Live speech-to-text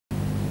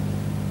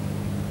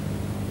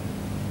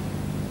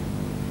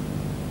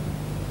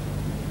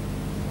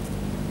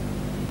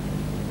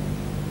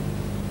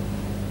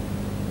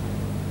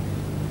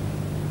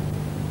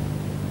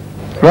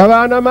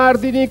Ravana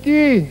Mardini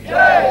ki,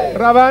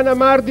 Ravana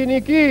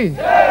Mardini ki,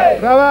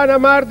 Ravana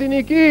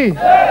Mardini ki,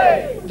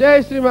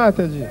 Jai Shri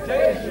Mataji.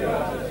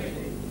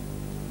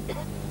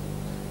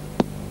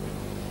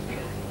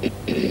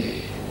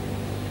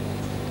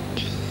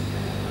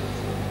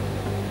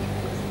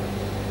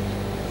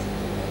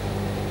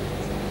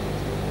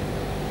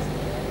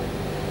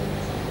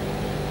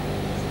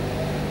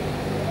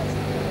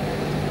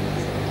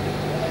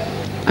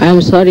 I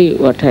am sorry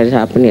what has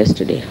happened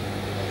yesterday.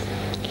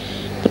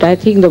 But I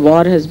think the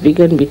war has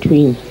begun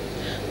between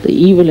the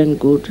evil and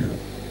good.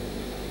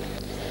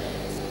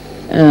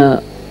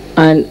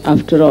 And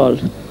after all,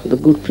 the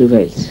good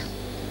prevails.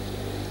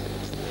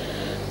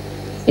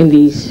 In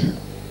these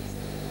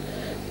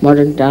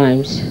modern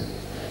times,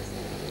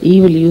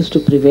 evil used to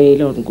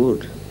prevail on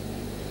good.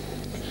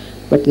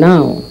 But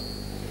now,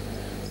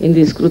 in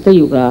this Kruta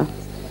Yuga,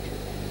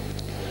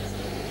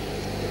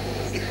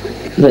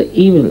 the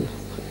evil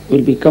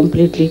will be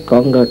completely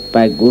conquered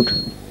by good.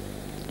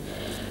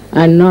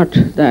 And not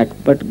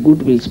that, but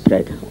good will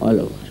spread all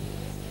over.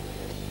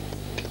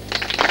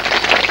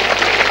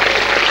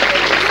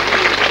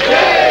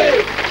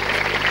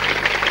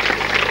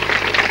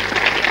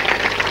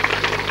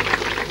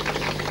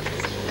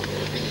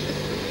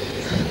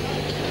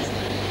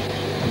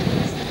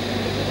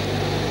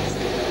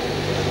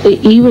 The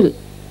evil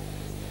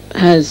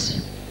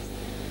has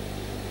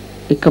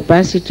a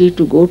capacity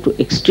to go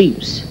to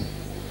extremes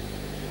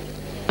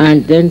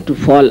and then to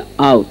fall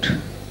out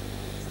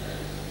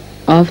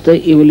of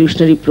the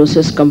evolutionary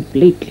process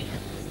completely.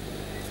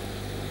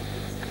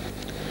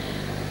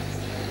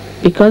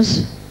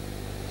 Because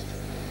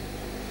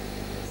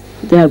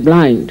they are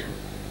blind,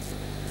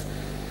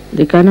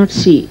 they cannot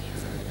see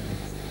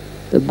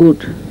the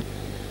good.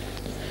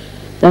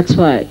 That's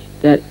why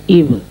they are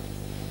evil.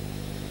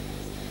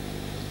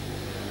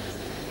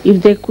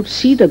 If they could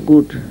see the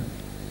good,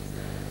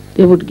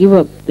 they would give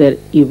up their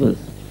evil.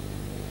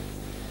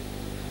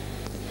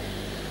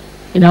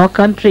 In our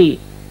country,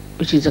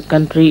 which is a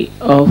country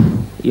of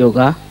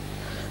yoga,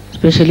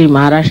 especially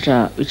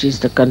Maharashtra, which is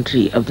the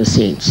country of the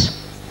saints,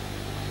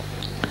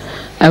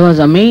 I was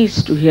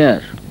amazed to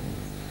hear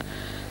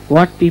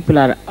what people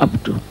are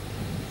up to.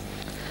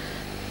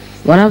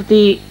 One of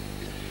the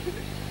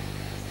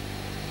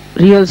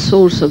real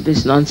source of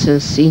this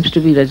nonsense seems to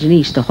be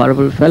Rajneesh, the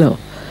horrible fellow,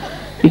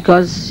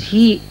 because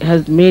he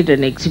has made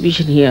an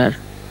exhibition here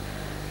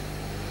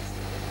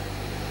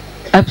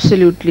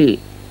absolutely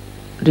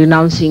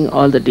renouncing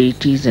all the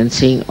deities and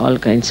saying all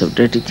kinds of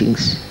dirty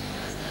things.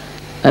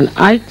 And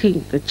I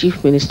think the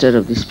chief minister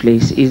of this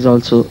place is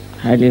also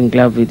hand in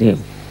glove with him.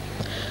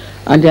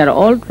 And they are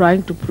all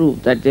trying to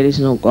prove that there is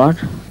no God,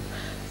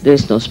 there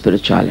is no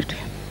spirituality.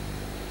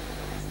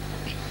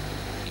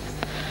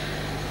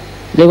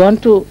 They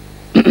want to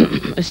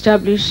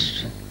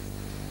establish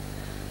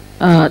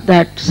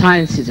that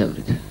science is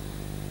everything.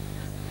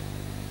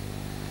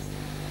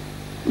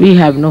 We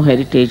have no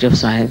heritage of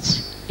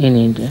science in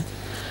India.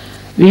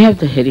 We have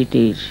the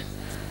heritage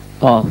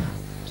of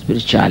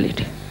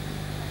spirituality.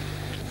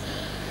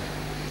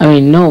 I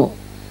mean,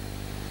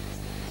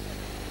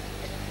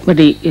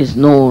 nobody is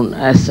known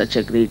as such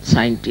a great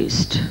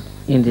scientist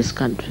in this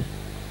country.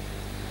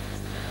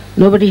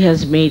 Nobody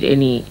has made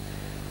any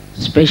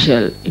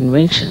special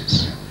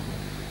inventions.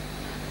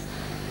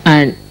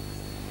 And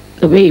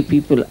the way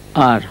people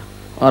are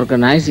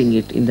organizing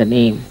it in the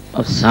name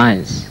of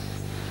science,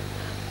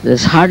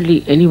 there's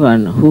hardly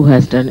anyone who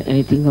has done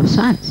anything of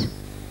science.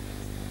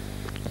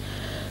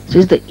 So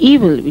it's the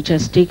evil which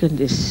has taken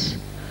this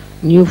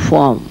new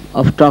form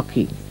of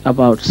talking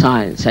about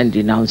science and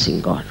denouncing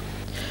God.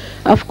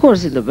 Of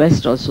course, in the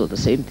West also the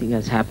same thing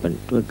has happened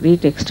to a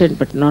great extent,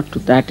 but not to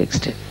that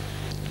extent.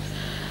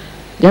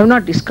 They have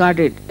not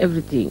discarded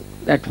everything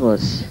that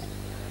was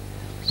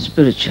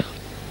spiritual.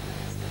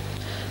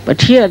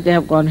 But here they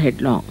have gone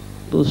headlong.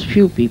 Those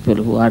few people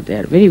who are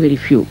there, very, very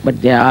few,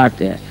 but they are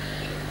there.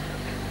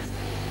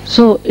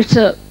 So it's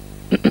a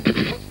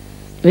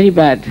very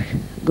bad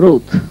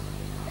growth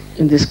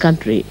in this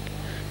country.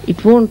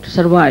 It won't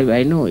survive,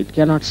 I know, it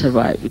cannot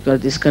survive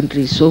because this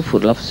country is so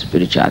full of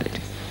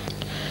spirituality.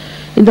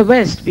 In the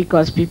West,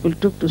 because people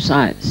took to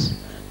science,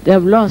 they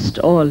have lost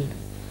all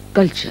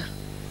culture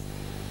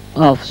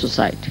of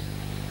society.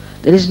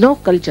 There is no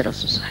culture of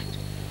society.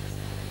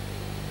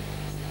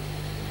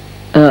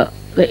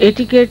 The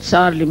etiquettes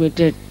are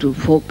limited to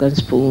fork and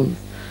spoon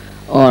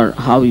or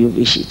how you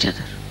wish each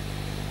other.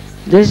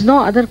 There is no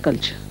other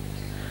culture.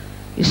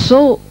 It's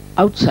so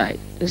outside.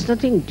 There's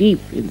nothing deep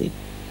in it.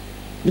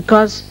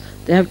 Because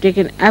they have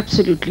taken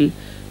absolutely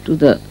to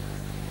the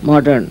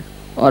modern,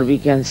 or we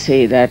can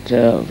say that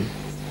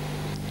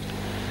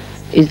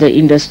is the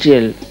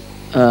industrial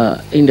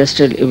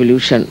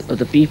evolution of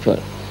the people.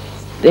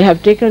 They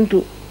have taken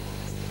to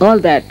all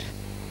that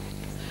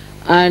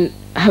and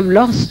have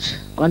lost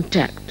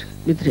contact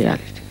with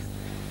reality.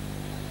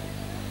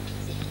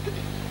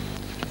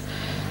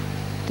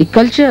 The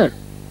culture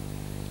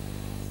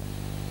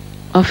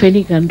of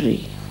any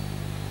country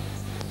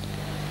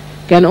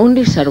can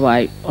only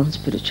survive on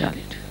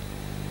spirituality.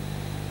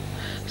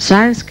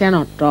 Science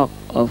cannot talk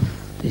of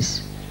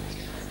this.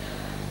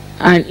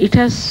 And it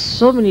has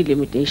so many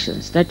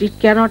limitations that it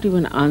cannot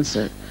even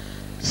answer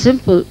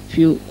simple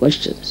few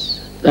questions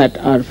that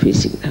are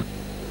facing them.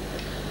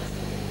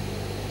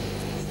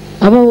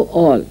 Above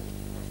all,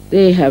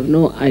 they have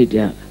no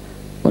idea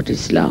what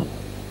is love.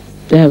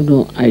 They have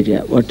no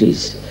idea what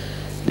is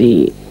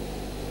the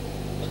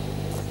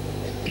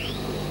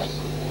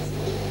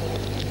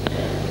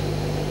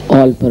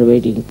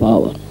all-pervading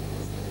power.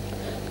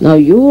 Now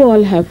you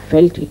all have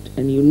felt it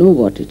and you know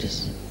what it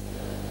is.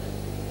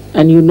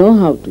 And you know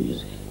how to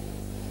use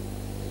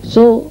it.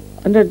 So,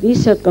 under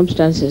these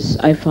circumstances,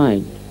 I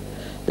find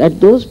that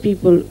those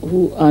people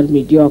who are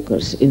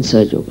mediocres in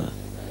Sahaja Yoga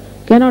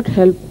cannot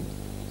help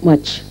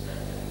much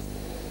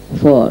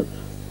for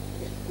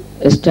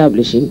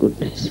establishing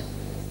goodness.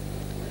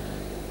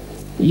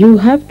 You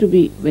have to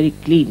be very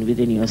clean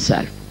within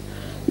yourself.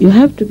 You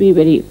have to be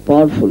very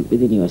powerful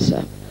within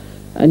yourself.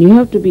 And you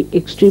have to be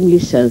extremely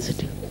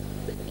sensitive.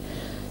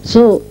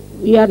 So,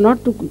 we are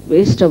not to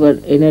waste our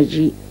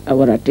energy,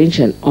 our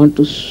attention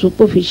onto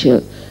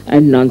superficial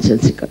and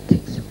nonsensical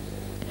things.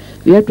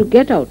 We have to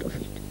get out of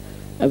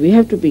it. We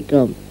have to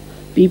become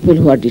people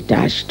who are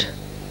detached.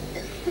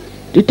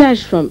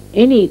 Detached from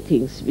any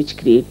things which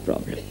create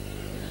problem.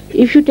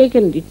 If you take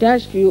a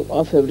detached view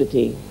of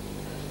everything,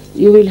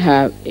 you will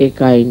have a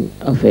kind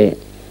of a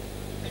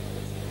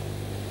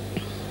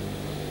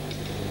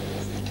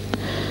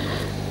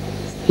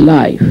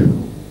life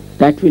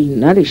that will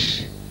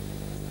nourish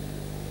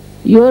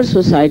your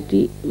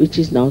society, which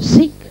is now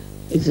sick.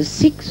 It's a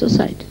sick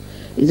society.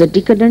 It's a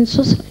decadent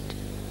society.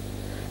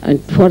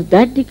 And for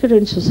that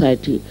decadent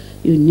society,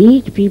 you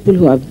need people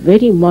who are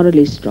very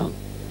morally strong,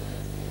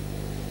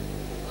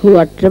 who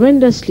are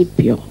tremendously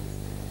pure,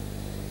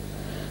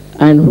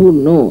 and who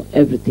know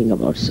everything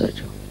about Sahaja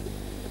Yoga.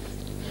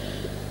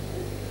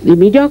 The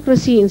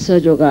mediocrity in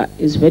Sahaja Yoga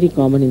is very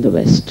common in the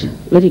West,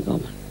 very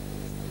common.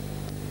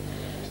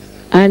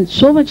 And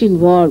so much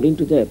involved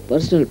into their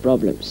personal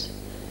problems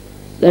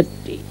that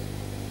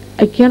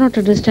I cannot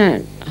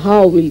understand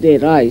how will they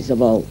rise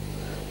above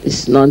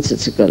this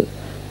nonsensical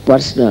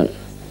personal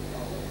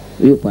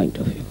viewpoint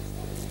of view.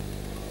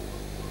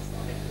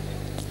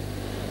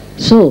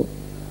 So,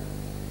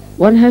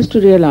 one has to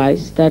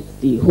realize that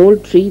the whole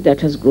tree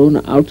that has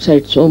grown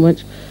outside so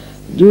much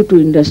due to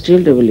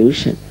industrial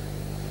revolution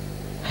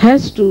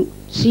has to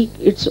seek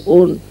its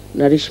own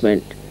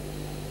nourishment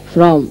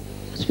from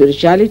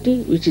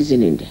spirituality, which is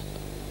in India,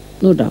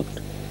 no doubt.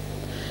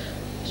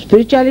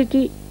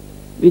 Spirituality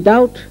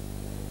without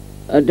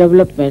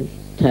development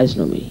has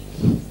no meaning.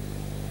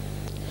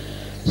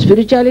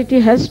 Spirituality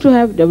has to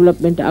have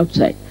development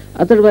outside,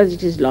 otherwise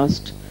it is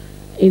lost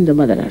in the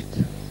Mother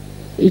Earth.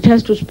 It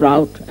has to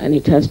sprout and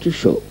it has to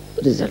show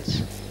results,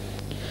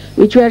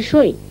 which we are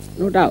showing,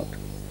 no doubt.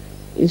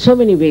 In so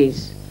many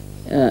ways,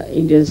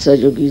 Indian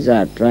Sahaja Yogis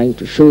are trying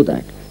to show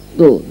that,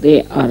 though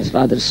they are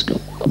rather slow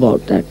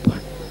about that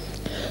part.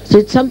 So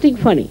it's something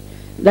funny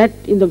that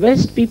in the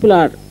West people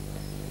are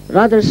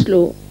rather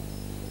slow,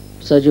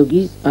 Sahaja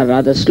Yogis are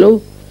rather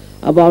slow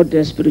about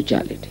their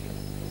spirituality.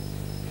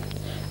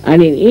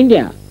 And in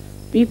India,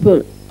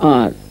 people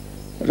are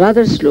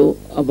rather slow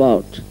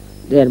about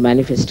their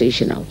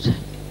manifestation outside.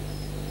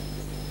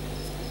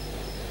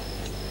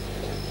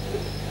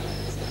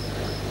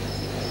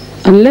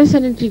 Unless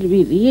and until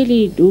we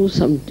really do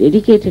some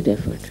dedicated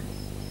effort,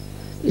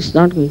 it's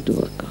not going to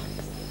work out.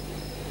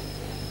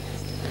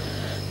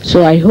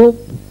 So I hope,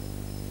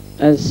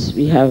 as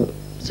we have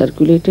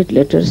circulated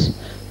letters,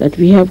 that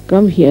we have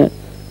come here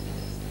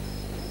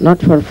not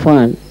for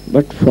fun,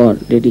 but for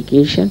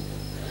dedication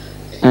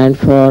and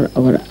for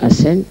our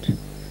ascent,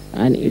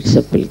 and it's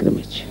a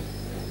pilgrimage.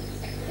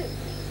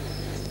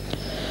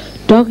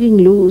 Talking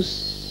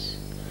loose,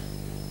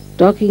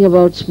 talking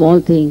about small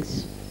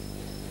things,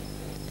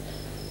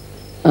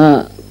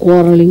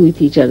 quarreling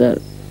with each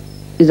other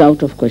is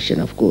out of question,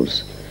 of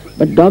course,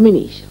 but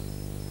domination,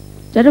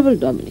 terrible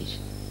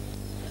domination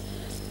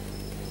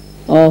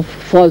of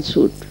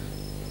falsehood,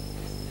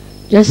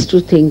 just to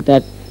think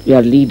that we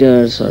are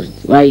leaders or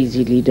why is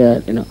he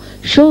leader,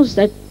 shows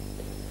that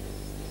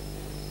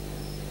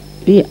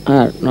we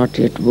are not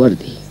yet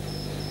worthy.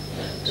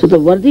 So the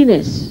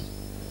worthiness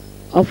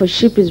of a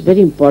ship is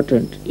very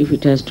important if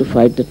it has to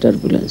fight the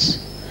turbulence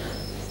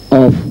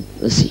of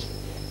the sea.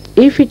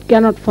 If it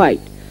cannot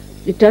fight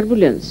the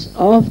turbulence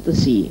of the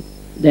sea,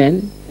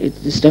 then it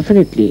is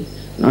definitely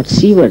not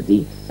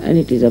seaworthy and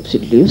it is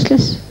absolutely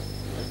useless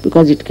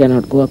because it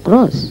cannot go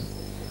across.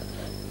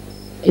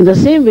 In the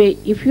same way,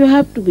 if you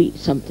have to be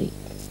something,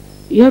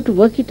 you have to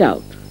work it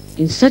out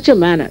in such a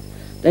manner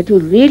that you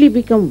really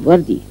become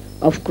worthy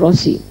of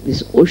crossing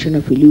this ocean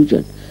of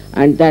illusion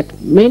and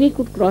that many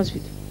could cross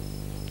with you.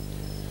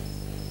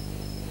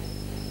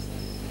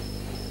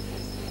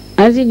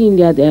 As in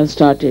India, they have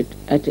started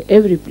at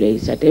every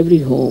place, at every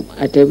home,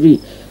 at every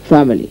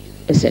family,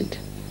 a center.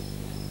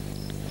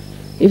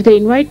 If they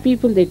invite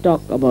people, they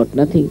talk about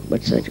nothing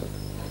but Sahaja Yoga.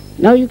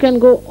 Now you can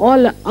go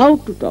all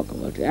out to talk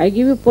about it. I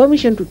give you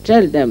permission to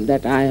tell them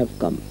that I have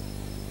come.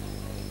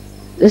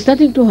 There's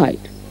nothing to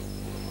hide.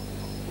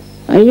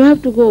 And you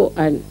have to go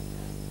and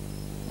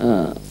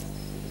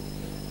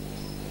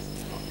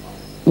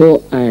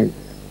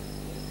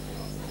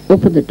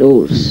open the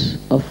doors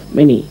of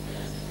many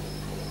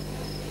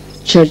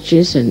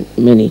churches and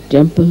many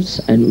temples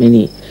and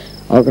many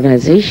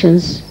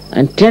organizations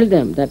and tell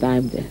them that I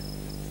am there.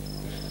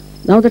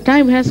 Now the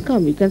time has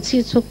come, you can see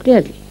it so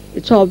clearly,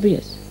 it's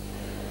obvious.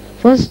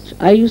 First,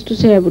 I used to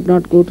say I would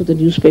not go to the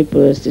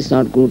newspapers, this is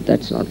not good,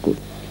 that's not good.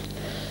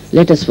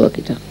 Let us work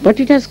it out.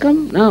 But it has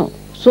come now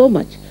so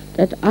much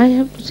that I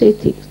have to say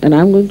things, and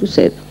I'm going to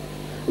say them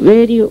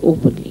very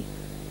openly.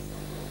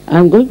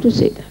 I'm going to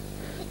say that.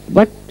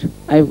 But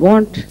I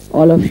want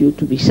all of you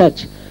to be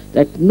such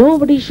that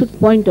nobody should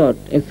point out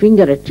a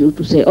finger at you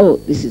to say, oh,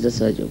 this is a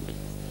Sahaja-yogi.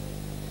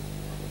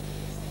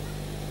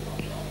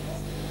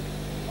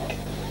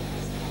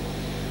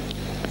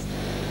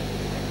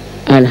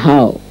 And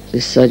how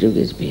this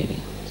Sahaja-yogi is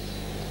behaving.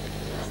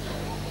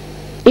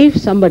 If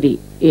somebody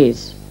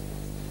is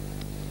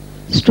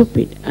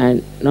stupid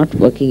and not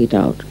working it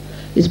out,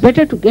 it's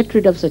better to get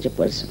rid of such a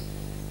person,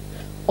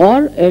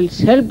 or else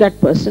help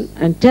that person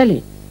and tell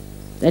him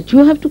that you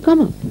have to come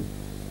up.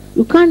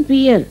 You can't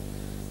be here.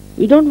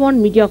 We don't want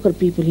mediocre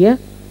people here.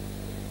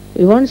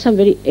 We want some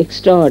very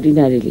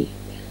extraordinarily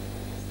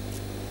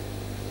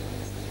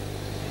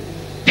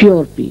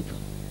pure people.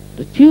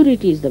 The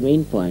purity is the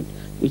main point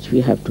which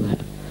we have to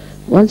have.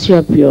 Once you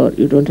are pure,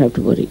 you don't have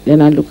to worry.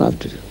 Then I'll look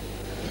after you.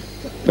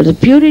 But the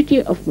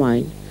purity of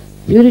mind,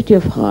 purity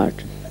of heart,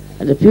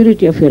 and the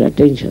purity of your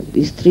attention,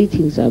 these three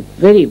things are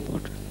very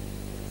important.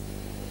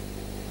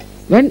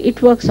 When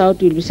it works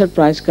out, you'll be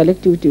surprised,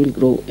 collectivity will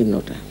grow in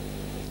no time.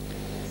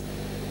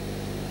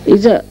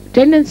 There's a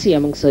tendency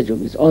among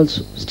Sahaja-yogis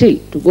also still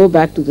to go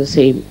back to the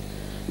same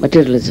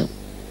materialism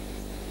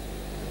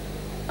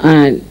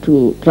and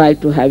to try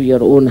to have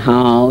your own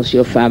house,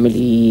 your family,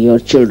 your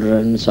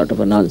children, sort of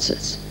a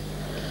nonsense.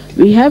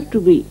 We have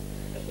to be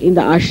in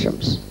the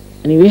ashrams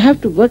and we have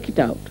to work it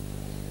out.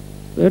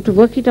 We have to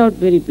work it out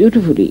very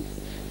beautifully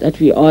that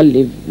we all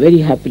live very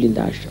happily in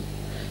the ashram.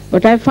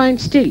 But I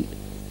find still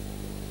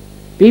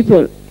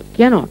people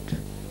cannot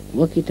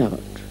work it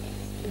out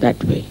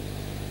that way.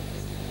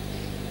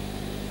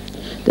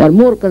 They are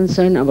more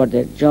concerned about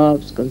their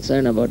jobs,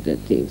 concerned about their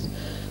things.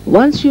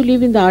 Once you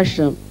live in the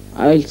ashram,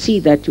 I will see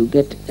that you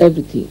get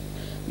everything.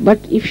 But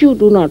if you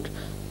do not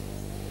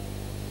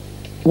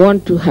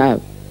want to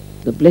have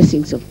the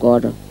blessings of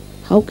God,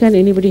 how can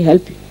anybody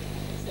help you?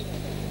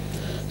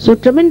 So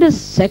tremendous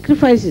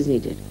sacrifice is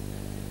needed.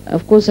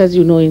 Of course, as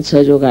you know, in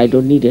Sahaja Yoga, I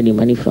don't need any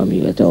money from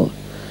you at all.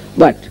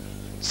 But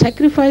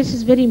sacrifice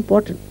is very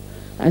important.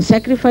 A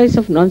sacrifice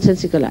of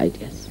nonsensical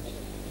ideas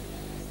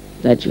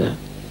that you have.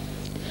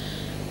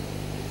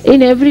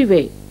 In every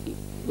way,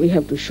 we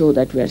have to show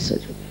that we are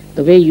Sahaja Yogi.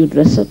 The way you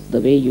dress up,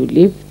 the way you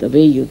live, the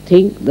way you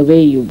think, the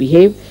way you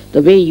behave,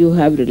 the way you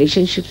have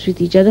relationships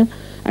with each other,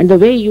 and the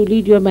way you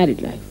lead your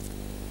married life,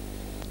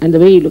 and the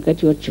way you look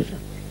at your children.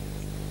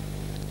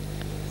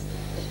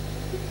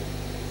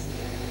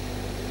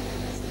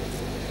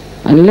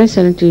 Unless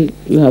and until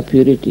you have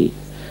purity,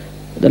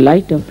 the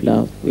light of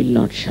love will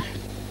not shine.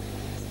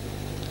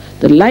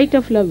 The light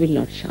of love will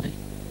not shine.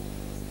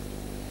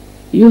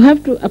 You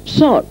have to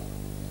absorb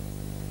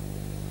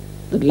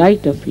the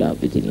light of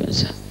love within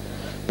yourself.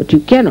 But you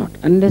cannot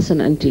unless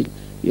and until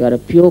you are a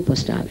pure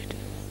personality.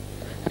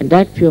 And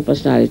that pure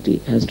personality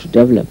has to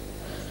develop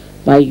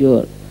by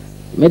your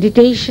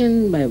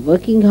meditation, by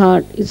working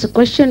hard. It's a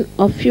question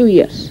of few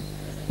years.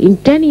 In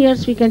 10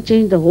 years we can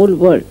change the whole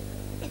world.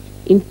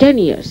 In 10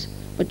 years.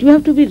 But you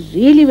have to be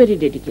really very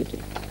dedicated.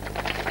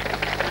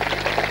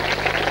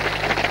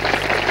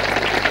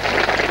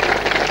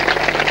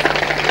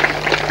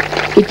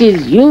 It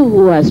is you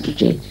who has to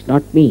change,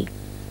 not me.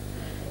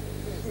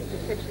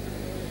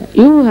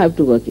 You have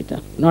to work it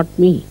out, not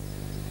me.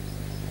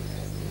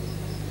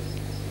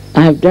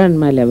 I have done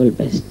my level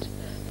best.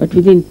 But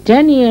within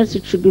 10 years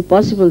it should be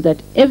possible that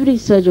every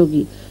Sahaja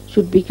Yogi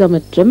should become a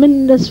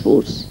tremendous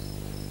force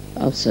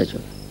of Sahaja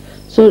Yoga.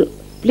 So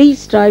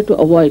please try to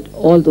avoid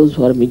all those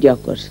who are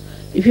mediocres.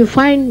 If you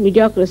find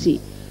mediocrity,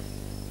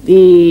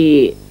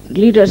 the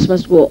leaders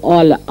must go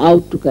all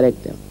out to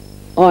correct them,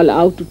 all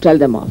out to tell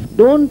them off.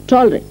 Don't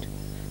tolerate.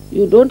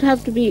 You don't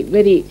have to be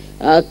very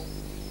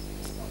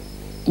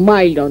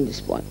mild on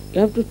this point.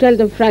 You have to tell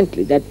them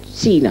frankly that,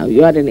 see now,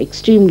 you are an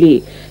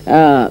extremely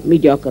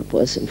mediocre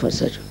person for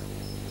Sahaja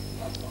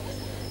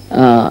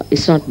Yoga.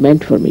 It's not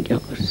meant for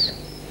mediocres.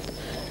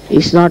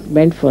 It's not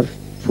meant for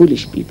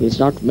foolish people. It's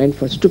not meant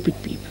for stupid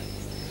people.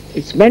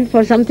 It's meant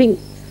for something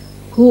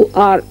who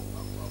are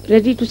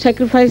ready to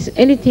sacrifice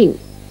anything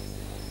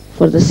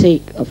for the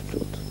sake of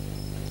truth.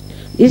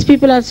 These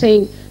people are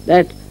saying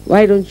that,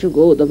 why don't you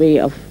go the way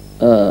of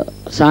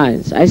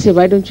science? I say,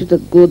 why don't you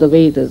go the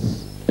way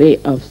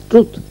of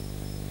truth?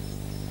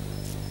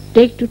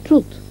 Take to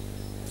truth.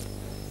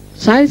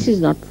 Science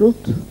is not truth.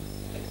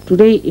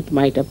 Today it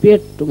might appear,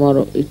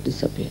 tomorrow it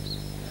disappears.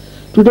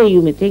 Today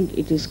you may think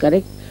it is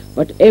correct,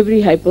 but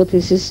every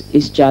hypothesis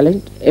is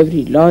challenged,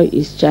 every law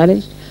is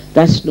challenged.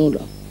 That's no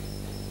law.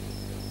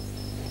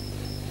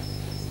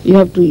 You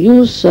have to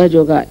use Sahaja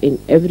Yoga in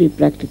every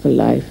practical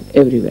life,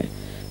 everywhere.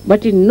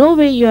 But in no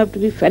way you have to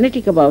be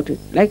fanatic about it.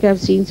 Like I have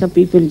seen some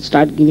people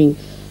start giving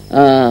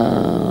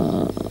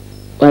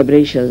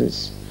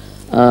vibrations,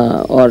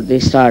 or they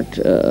start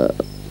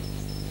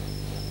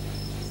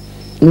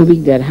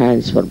moving their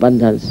hands for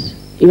bandhans.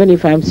 Even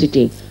if I am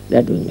sitting, they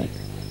are doing like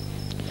that.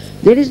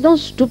 There is no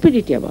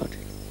stupidity about it.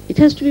 It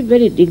has to be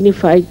very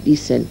dignified,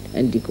 decent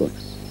and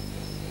decorous.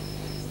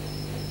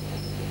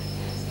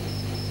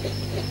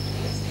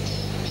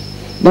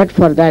 But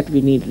for that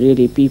we need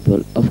really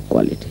people of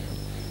quality.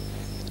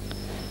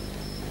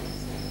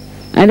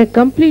 And a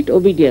complete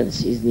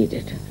obedience is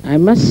needed, I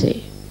must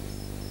say.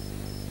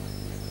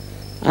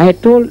 I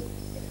had told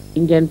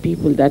Indian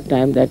people that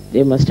time that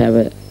they must have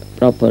a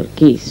proper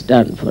case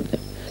done for them.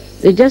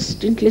 They just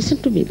didn't listen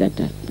to me that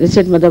time. They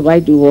said, "Mother, why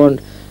do you want,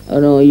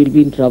 no, you'll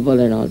be in trouble,"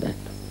 and all that.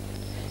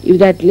 If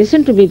they had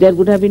listened to me, there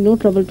would have been no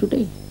trouble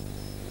today.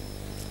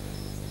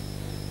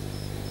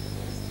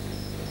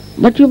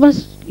 But you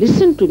must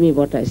listen to me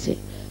what I say.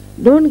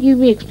 Don't give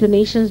me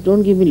explanations,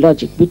 don't give me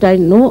logic, but I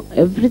know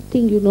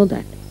everything, you know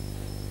that.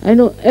 I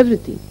know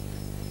everything.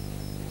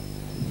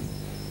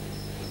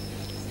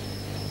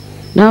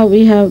 Now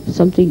we have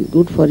something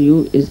good for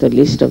you, is the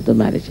list of the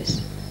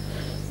marriages.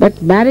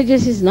 But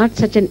marriages is not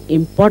such an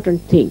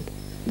important thing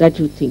that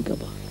you think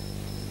about.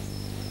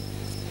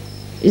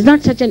 It's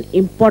not such an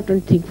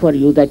important thing for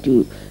you that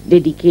you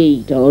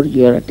dedicate or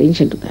your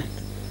attention to that.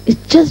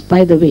 It's just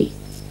by the way.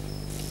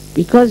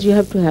 Because you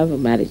have to have a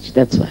marriage,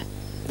 that's why.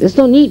 There's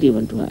no need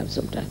even to have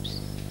sometimes.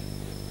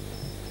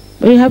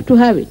 But you have to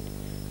have it.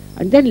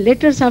 And then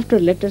letters after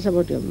letters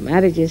about your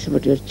marriages,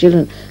 about your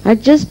children. I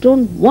just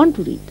don't want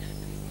to read that.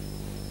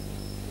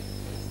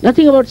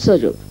 Nothing about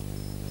Sahaja Yoga.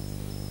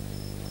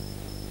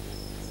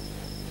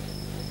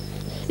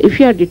 If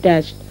you are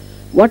detached,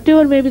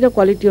 whatever may be the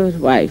quality of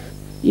your wife,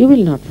 you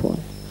will not fall.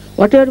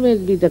 Whatever may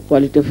be the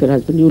quality of your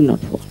husband, you will not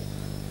fall.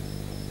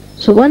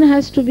 So one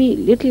has to be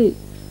little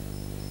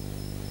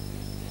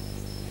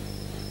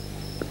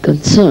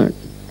concerned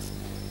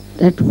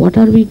that what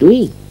are we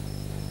doing?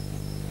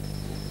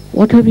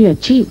 What have we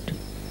achieved?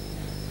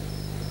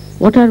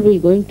 What are we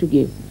going to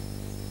give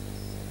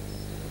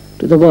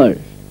to the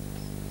world?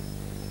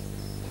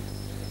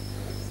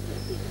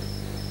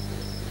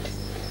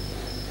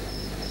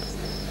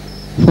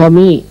 For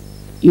me,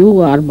 you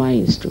are my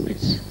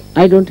instruments.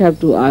 I don't have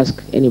to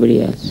ask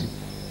anybody else.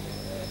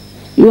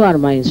 You are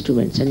my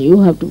instruments and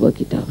you have to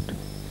work it out.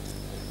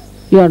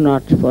 You are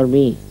not, for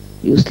me,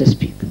 useless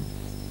people.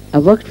 I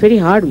worked very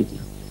hard with you,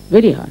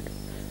 very hard.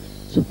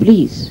 So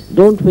please,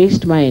 don't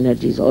waste my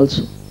energies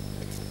also.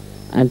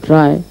 And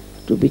try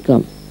to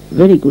become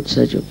very good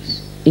Sahaja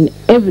Yogis in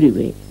every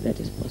way that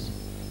is possible.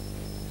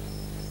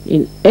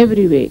 In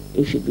every way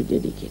you should be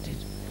dedicated.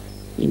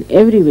 In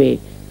every way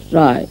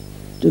try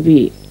to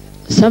be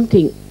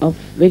something of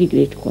very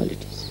great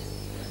qualities.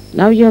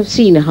 Now you have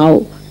seen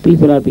how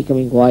people are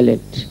becoming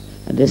violent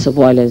and there's a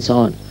violence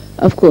on.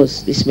 Of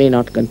course this may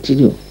not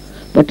continue,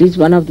 but it's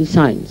one of the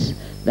signs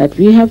that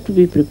we have to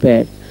be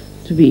prepared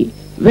to be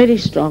very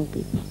strong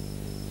people.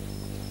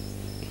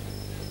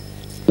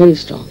 Very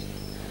strong.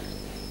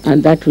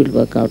 And that will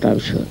work out, I'm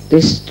sure.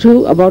 There's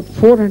about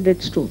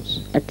 400 stones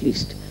at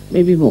least,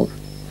 maybe more,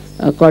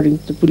 according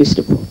to the police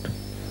report.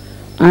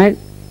 And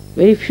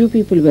very few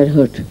people were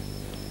hurt.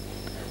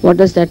 What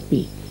does that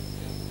mean?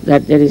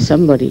 That there is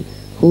somebody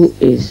who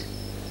is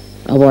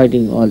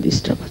avoiding all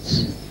these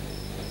troubles.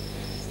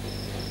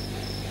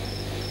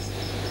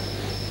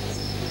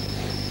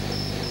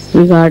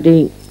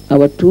 Regarding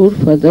our tour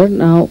further,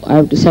 now I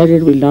have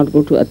decided we will not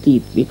go to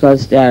Atit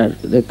because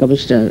the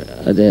commissioner,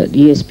 the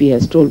DSP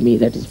has told me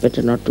that it's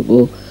better not to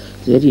go.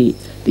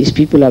 These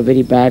people are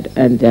very bad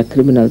and they are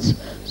criminals.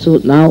 So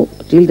now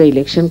till the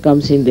election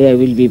comes in, they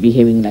will be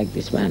behaving like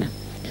this manner.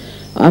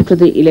 After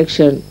the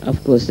election,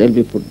 of course, they'll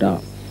be put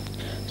down.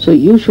 So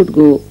you should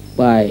go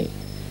by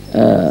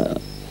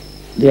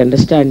the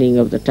understanding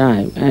of the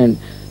time and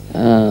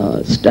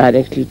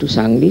directly to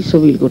Sangli. So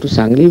we'll go to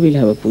Sangli, we'll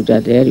have a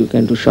puja there, you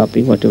can do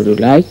shopping, whatever you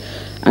like.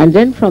 And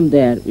then from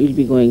there, we'll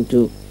be going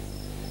to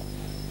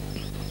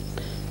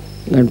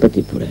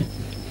Brahmapuri.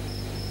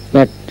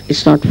 But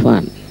it's not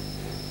fun.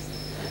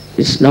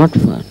 It's not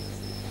fun.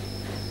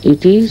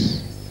 It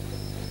is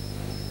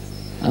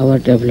our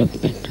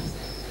development.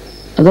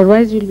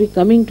 Otherwise, we'll be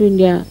coming to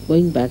India,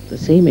 going back the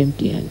same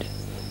empty-handed.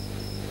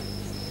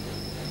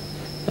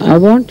 I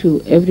want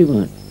you,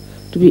 everyone,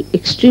 to be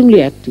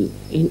extremely active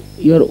in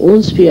your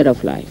own sphere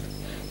of life,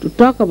 to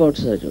talk about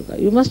Sahaja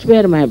Yoga. You must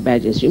wear my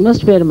badges, you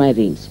must wear my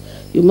rings,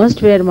 you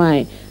must wear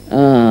my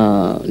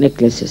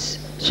necklaces,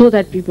 so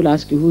that people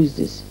ask you, who is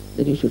this?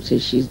 Then you should say,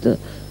 she is the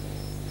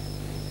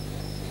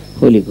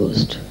Holy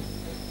Ghost.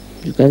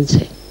 You can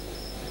say,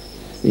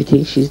 we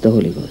think she is the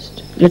Holy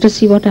Ghost. Let us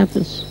see what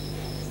happens.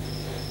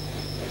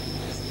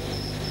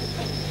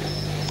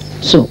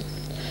 So,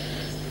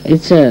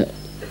 it's a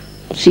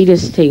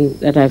serious thing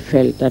that I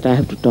felt that I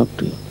have to talk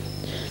to you,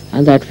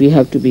 and that we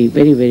have to be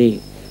very,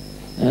 very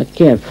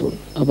careful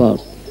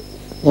about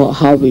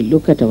how we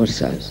look at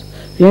ourselves.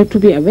 We have to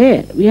be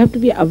aware. We have to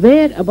be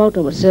aware about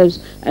ourselves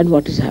and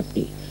what is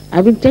happening.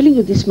 I've been telling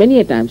you this many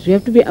a times. We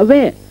have to be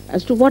aware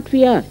as to what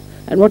we are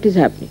and what is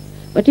happening.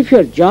 But if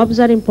your jobs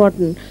are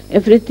important,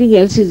 everything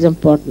else is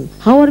important,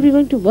 how are we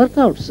going to work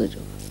out such?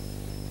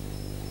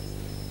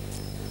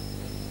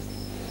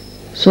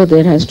 So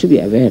there has to be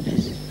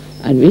awareness.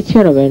 And with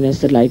your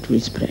awareness, the light will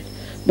spread.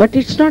 But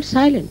it's not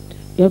silent.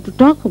 You have to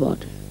talk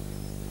about it.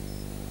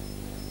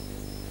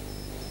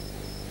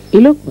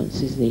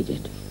 Eloquence is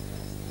needed.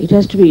 It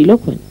has to be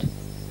eloquent.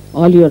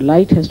 All your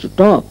light has to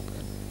talk.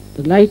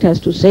 The light has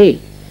to say.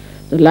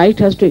 The light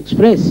has to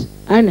express.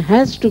 And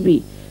has to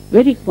be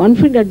very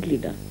confidently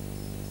done.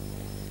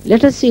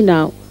 Let us see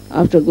now,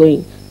 after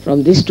going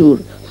from this tour,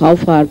 how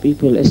far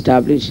people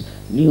establish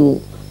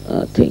new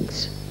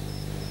things.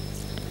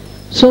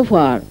 So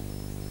far,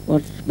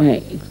 what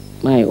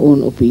my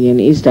own opinion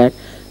is that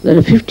there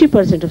are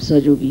 50% of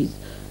Sahaja Yogis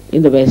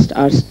in the West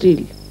are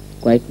still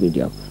quite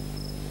mediocre.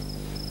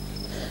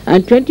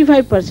 And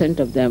 25%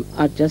 of them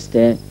are just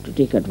there to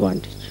take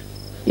advantage.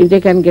 If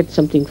they can get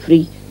something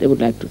free, they would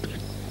like to do it.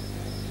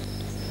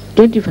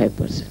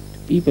 25%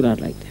 people are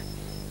like that.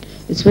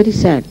 It's very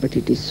sad, but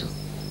it is so.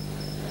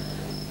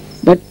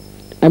 But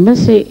I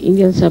must say,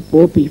 Indians are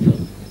poor people,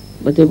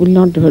 but they will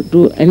not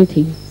do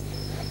anything.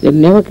 They will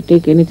never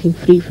take anything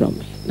free from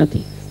me,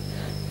 nothing.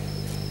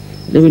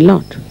 They will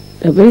not.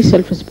 They are very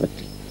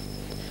self-respecting.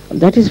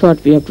 And that is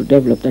what we have to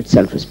develop, that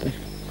self-respect.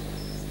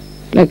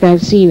 Like I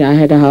have seen, I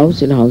had a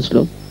house in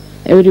Hounslow.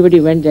 Everybody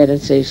went there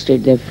and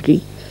stayed there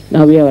free.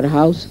 Now we have a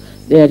house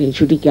there in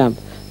Shooty Camp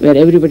where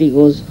everybody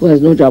goes, who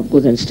has no job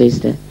goes and stays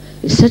there.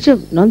 It's such a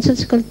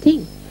nonsensical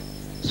thing.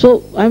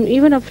 So I'm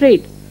even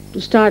afraid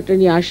to start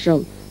any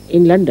ashram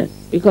in London,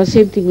 because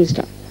same thing will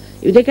start.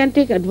 If they can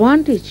take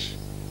advantage,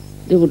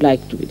 they would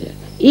like to be there.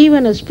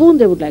 Even a spoon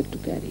they would like to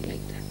carry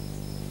like that.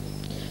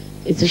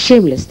 It's a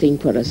shameless thing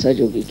for a Sahaja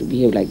Yogi to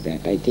behave like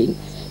that, I think.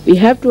 We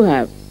have to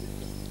have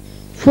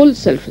full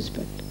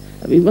self-respect.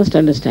 We must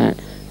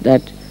understand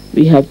that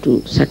we have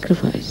to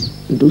sacrifice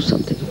and do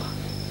something about it.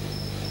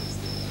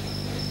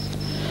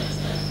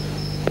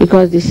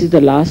 Because this is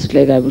the last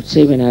leg, I would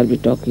say, when I'll be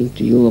talking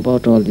to you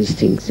about all these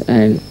things,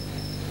 and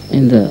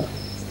in the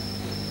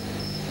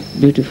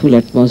beautiful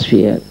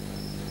atmosphere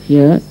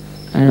here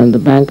and on the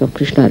bank of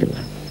Krishna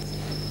river.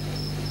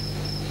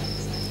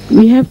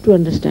 We have to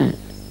understand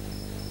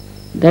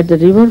that the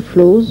river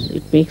flows,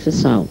 it makes a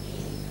sound.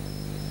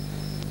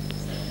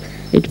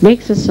 It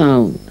makes a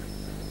sound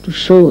to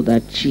show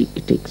that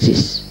it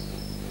exists.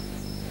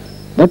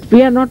 But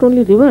we are not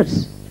only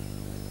rivers.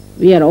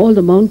 We are all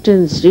the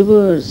mountains,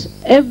 rivers,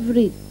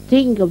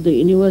 everything of the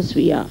universe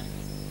we are.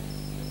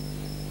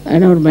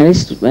 And our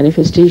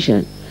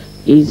manifestation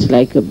is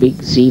like a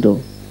big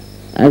zero,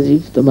 as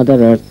if the Mother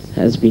Earth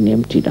has been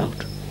emptied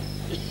out.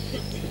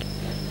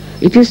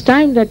 It is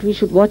time that we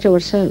should watch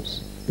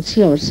ourselves and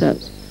see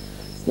ourselves.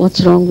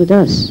 What's wrong with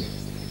us?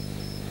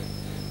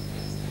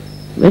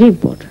 Very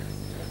important.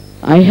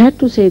 I had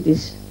to say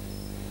this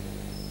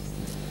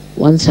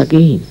once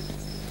again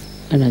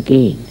and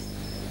again.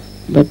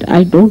 But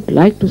I don't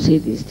like to say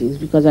these things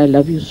because I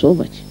love you so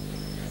much.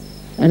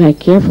 And I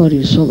care for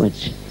you so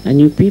much. And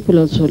you people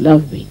also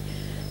love me.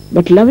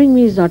 But loving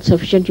me is not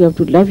sufficient. You have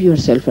to love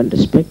yourself and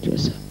respect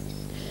yourself.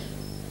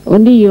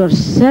 Only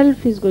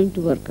yourself is going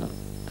to work out.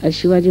 As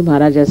Shivaji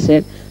Maharaj has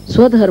said,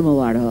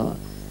 Swadharma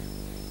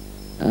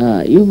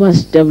Vadha. You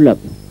must develop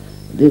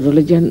the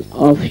religion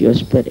of your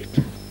spirit.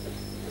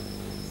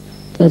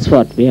 That's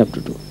what we have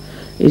to do,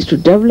 is to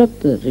develop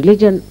the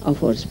religion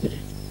of our spirit.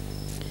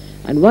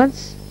 And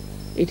once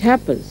it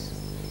happens,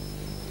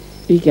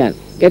 we can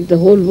get the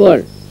whole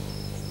world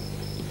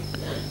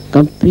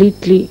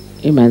completely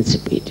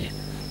emancipated.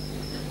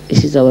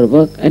 This is our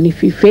work, and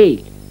if we fail,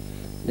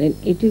 then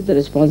it is the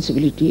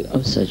responsibility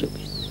of Sahaja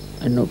Yogis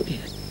and nobody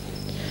else.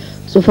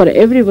 So for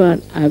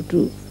everyone, I have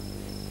to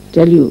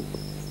tell you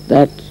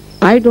that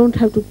I don't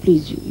have to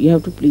please you, you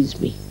have to please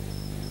me.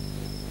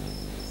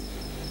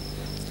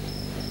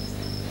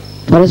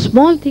 For a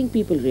small thing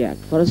people react,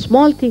 for a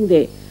small thing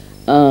they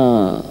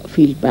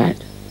feel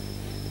bad.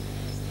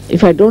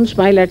 If I don't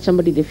smile at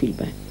somebody, they feel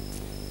bad.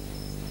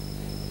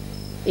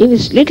 In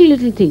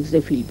little things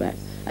they feel bad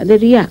and they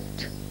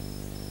react.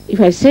 If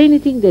I say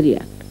anything, they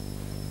react.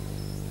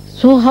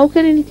 So how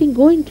can anything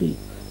go into you?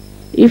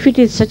 If it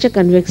is such a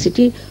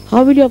convexity,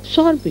 how will you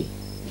absorb it?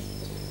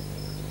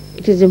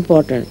 It is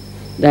important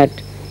that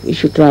we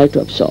should try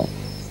to absorb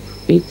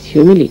with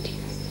humility,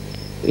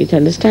 with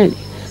understanding.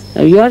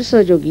 Now you are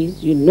Sahaja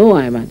Yogis, you know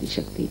I am Adi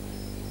Shakti.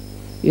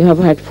 You have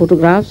had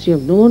photographs, you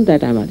have known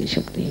that I am Adi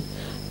Shakti.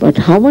 But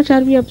how much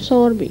are we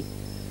absorbing?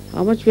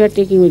 How much we are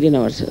taking within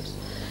ourselves?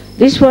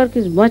 This work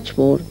is much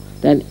more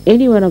than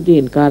any one of the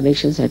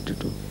incarnations had to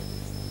do.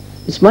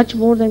 It's much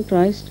more than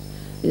Christ,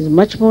 it's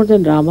much more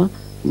than Rama,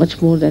 much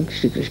more than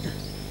Sri Krishna.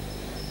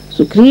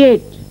 So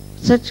create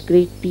such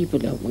great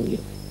people among you.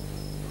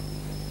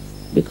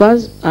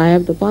 Because I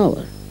have the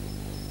power.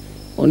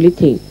 Only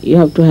thing, you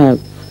have to have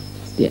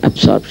the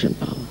absorption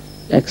power,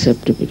 the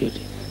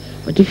acceptability.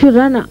 But if you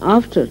run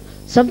after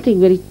something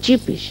very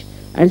cheapish,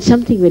 and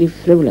something very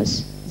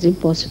frivolous is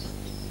impossible.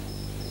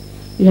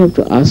 You have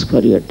to ask for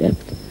your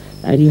depth,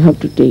 and you have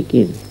to take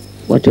in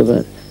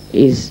whatever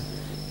is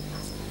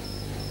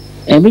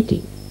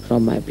emitting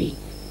from my being.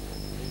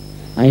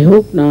 I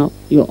hope now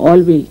you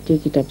all will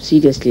take it up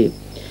seriously.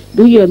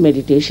 Do your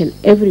meditation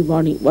every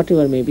morning,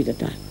 whatever may be the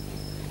time.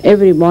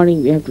 Every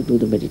morning we have to do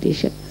the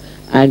meditation,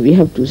 and we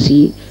have to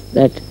see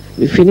that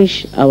we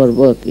finish our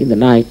work in the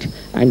night,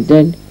 and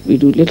then we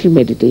do little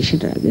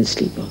meditation and then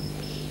sleep off.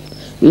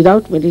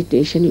 Without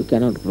meditation you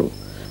cannot grow,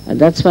 and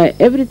that's why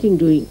everything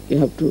doing, you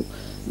have to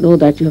know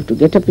that you have to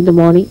get up in the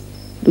morning,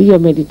 do your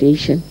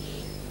meditation,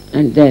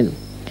 and then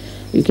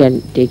you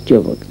can take to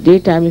your work.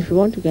 Daytime, if you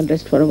want, you can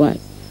rest for a while.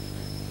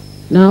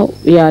 Now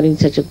we are in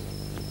such a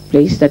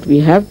place that we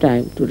have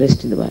time to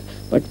rest in the while,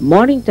 but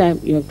morning time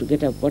you have to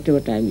get up whatever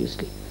time you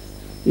sleep.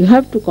 You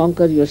have to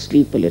conquer your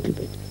sleep a little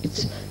bit.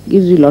 It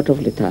gives you a lot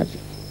of lethargy.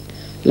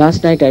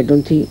 Last night I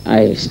don't think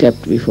I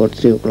slept before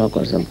 3 o'clock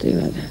or something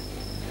like that.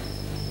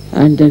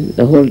 And then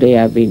the whole day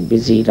I've been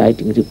busy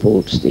writing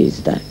reports,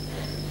 this, that.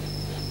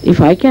 If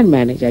I can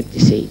manage at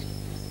this age,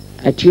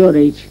 at your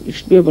age, you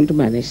should be able to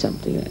manage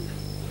something like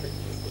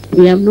that.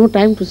 We have no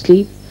time to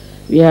sleep.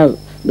 We have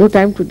no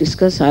time to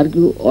discuss,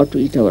 argue, or to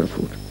eat our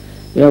food.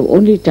 We have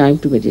only time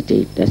to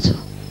meditate, that's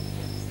all.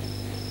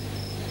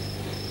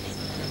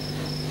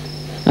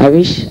 I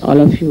wish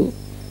all of you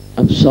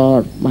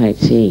absorb my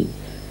saying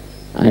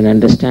and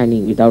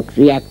understanding without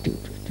reacting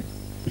to it.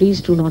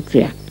 Please do not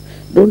react.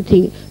 Don't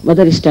think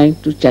Mother is trying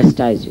to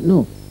chastise you.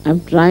 No,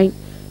 I'm trying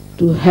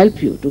to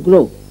help you to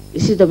grow.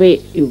 This is the way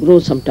you grow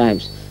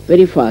sometimes,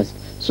 very fast.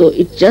 So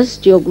it's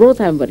just your growth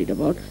I'm worried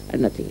about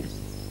and nothing else.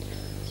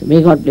 So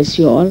may God bless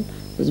you all.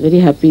 I was very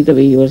happy the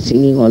way you were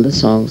singing all the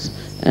songs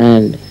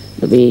and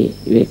the way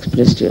you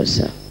expressed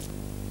yourself.